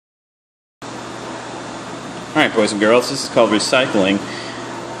Alright, boys and girls, this is called recycling,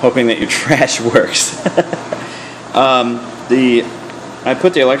 hoping that your trash works. I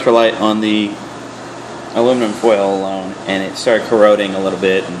put the electrolyte on the aluminum foil alone, and it started corroding a little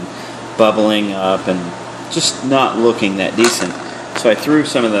bit and bubbling up and just not looking that decent. So I threw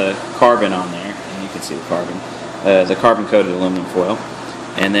some of the carbon on there, and you can see the carbon-coated aluminum foil.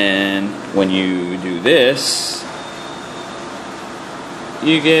 And then when you do this,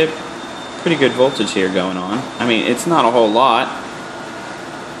 you get pretty good voltage here going on. I mean, it's not a whole lot,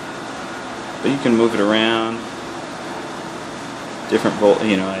 but you can move it around. Different volt,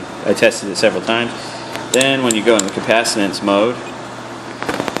 you know, I tested it several times. Then when you go in the capacitance mode,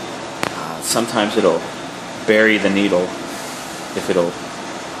 sometimes it'll bury the needle if it'll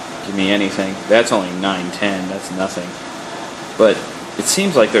give me anything. That's only 910, that's nothing. But it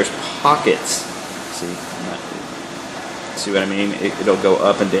seems like there's pockets. See what I mean? It'll go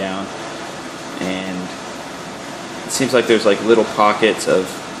up and down, and it seems like there's like little pockets of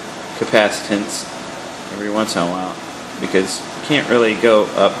capacitance every once in a while, because you can't really go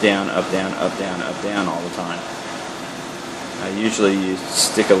up, down, up, down, up, down, up, down all the time. Usually you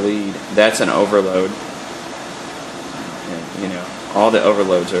stick a lead. That's an overload. And, you know, all the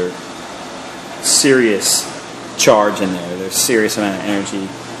overloads are serious charge in there. There's serious amount of energy.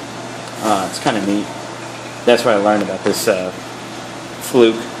 It's kind of neat. That's why I learned about this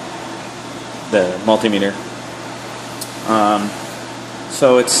Fluke, the multimeter.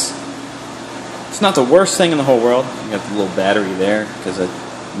 So it's not the worst thing in the whole world. You got the little battery there, because the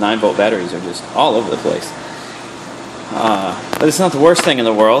 9-volt batteries are just all over the place. But it's not the worst thing in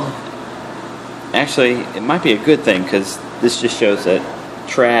the world. Actually, it might be a good thing, because this just shows that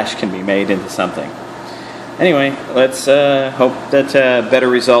trash can be made into something. Anyway, let's hope that better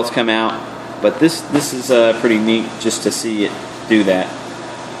results come out. But this is pretty neat just to see it do that.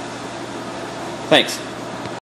 Thanks.